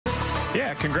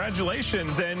Yeah,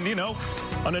 congratulations. And, you know,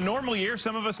 on a normal year,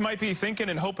 some of us might be thinking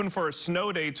and hoping for a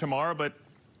snow day tomorrow, but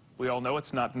we all know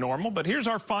it's not normal. But here's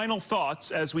our final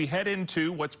thoughts as we head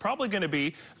into what's probably going to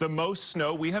be the most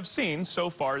snow we have seen so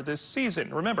far this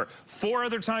season. Remember, 4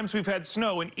 other times we've had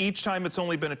snow, and each time it's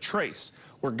only been a trace.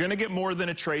 We're going to get more than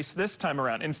a trace this time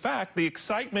around. In fact, the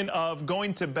excitement of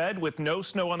going to bed with no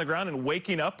snow on the ground and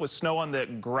waking up with snow on the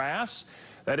grass,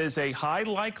 that is a high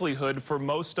likelihood for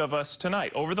most of us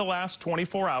tonight. Over the last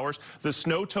 24 hours, the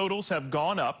snow totals have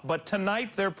gone up, but tonight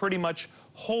they're pretty much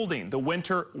holding. The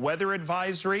winter weather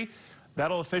advisory,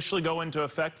 that'll officially go into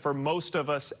effect for most of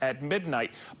us at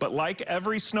midnight. But like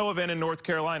every snow event in North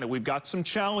Carolina, we've got some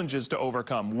challenges to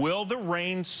overcome. Will the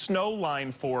rain snow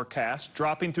line forecast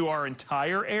dropping through our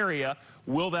entire area,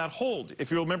 will that hold?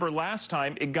 If you remember last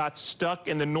time, it got stuck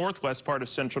in the northwest part of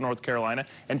central North Carolina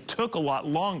and took a lot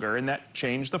longer, and that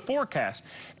changed the forecast.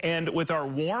 And with our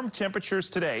warm temperatures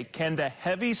today, can the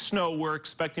heavy snow we're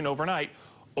expecting overnight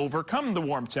overcome the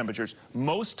warm temperatures?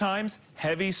 Most times,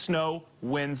 heavy snow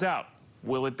wins out.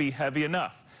 Will it be heavy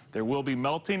enough? There will be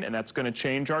melting, and that's going to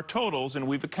change our totals, and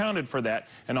we've accounted for that.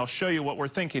 And I'll show you what we're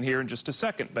thinking here in just a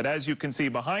second. But as you can see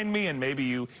behind me, and maybe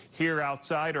you hear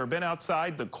outside or been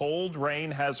outside, the cold rain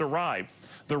has arrived.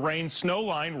 The rain snow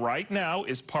line right now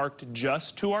is parked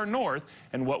just to our north,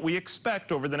 and what we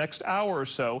expect over the next hour or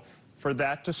so for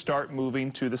that to start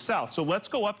moving to the south. So let's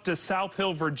go up to South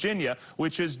Hill, Virginia,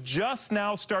 which is just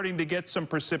now starting to get some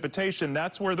precipitation.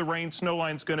 That's where the rain snow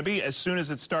line is going to be as soon as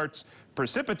it starts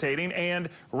precipitating, and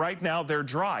right now they're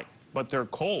dry, but they're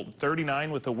cold,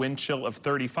 39 with a wind chill of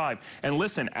 35. And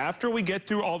listen, after we get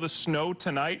through all the snow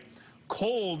tonight,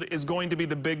 cold is going to be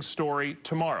the big story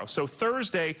tomorrow. So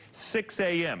Thursday, 6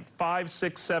 a.m., 5,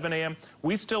 6, 7 a.m.,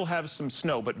 we still have some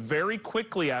snow, but very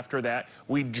quickly after that,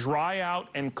 we dry out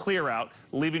and clear out,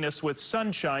 leaving us with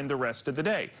sunshine the rest of the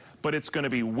day. But it's going to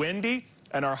be windy,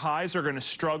 and our highs are going to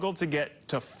struggle to get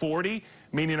to 40,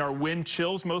 meaning our wind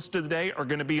chills most of the day are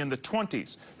going to be in the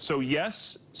 20s. So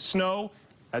yes, snow,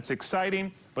 that's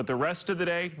exciting, but the rest of the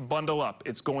day, bundle up.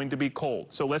 It's going to be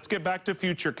cold. So let's get back to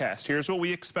Futurecast. Here's what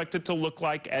we expect it to look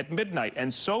like at midnight.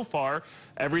 And so far,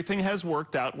 everything has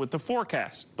worked out with the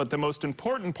forecast. But the most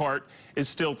important part is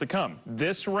still to come.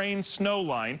 This rain snow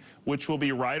line, which will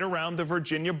be right around the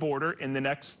Virginia border in the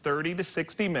next 30 to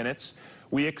 60 minutes,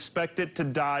 we expect it to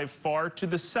dive far to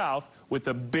the south with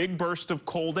a big burst of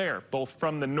cold air, both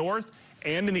from the north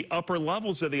and in the upper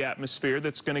levels of the atmosphere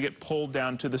that's going to get pulled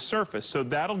down to the surface. So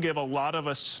that'll give a lot of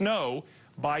us snow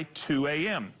by 2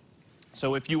 a.m.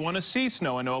 So if you want to see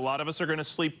snow, I know a lot of us are going to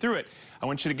sleep through it. I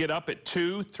want you to get up at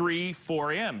 2, 3,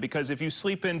 4 a.m. because if you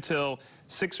sleep until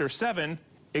 6 or 7,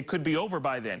 it could be over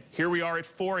by then. Here we are at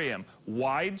 4 a.m.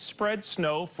 Widespread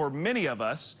snow for many of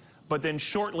us, but then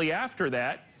shortly after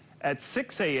that, at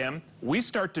 6 a.m., we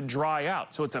start to dry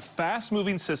out. So it's a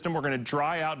fast-moving system. We're going to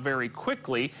dry out very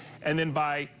quickly. And then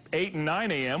by 8 and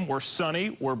 9 a.m., we're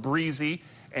sunny, we're breezy,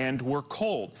 and we're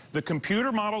cold. The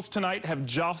computer models tonight have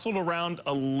jostled around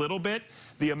a little bit.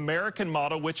 The American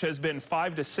model, which has been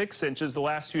 5 to 6 inches the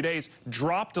last few days,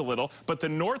 dropped a little, but the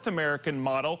North American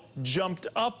model jumped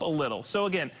up a little. So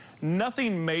again,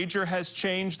 nothing major has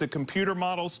changed. The computer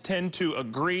models tend to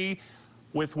agree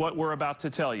with what we're about to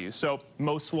tell you. So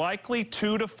most likely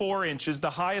 2 to 4 inches. The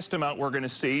highest amount we're going to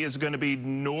see is going to be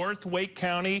North Wake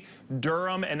County,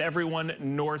 Durham, and everyone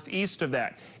northeast of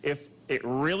that. If it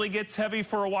really gets heavy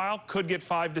for a while, could get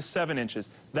 5 to 7 inches.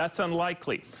 That's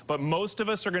unlikely. But most of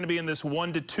us are going to be in this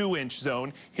 1 to 2 inch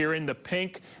zone here in the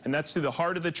pink, and that's through the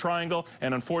heart of the triangle.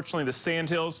 And unfortunately, the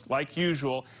Sandhills, like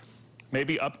usual,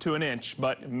 maybe up to an inch,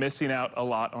 but missing out a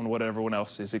lot on what everyone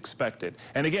else is expected.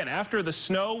 And again, after the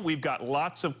snow, we've got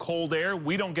lots of cold air.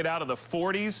 We don't get out of the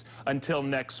 40s until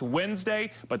next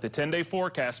Wednesday, but the 10-day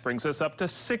forecast brings us up to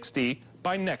 60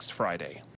 by next Friday.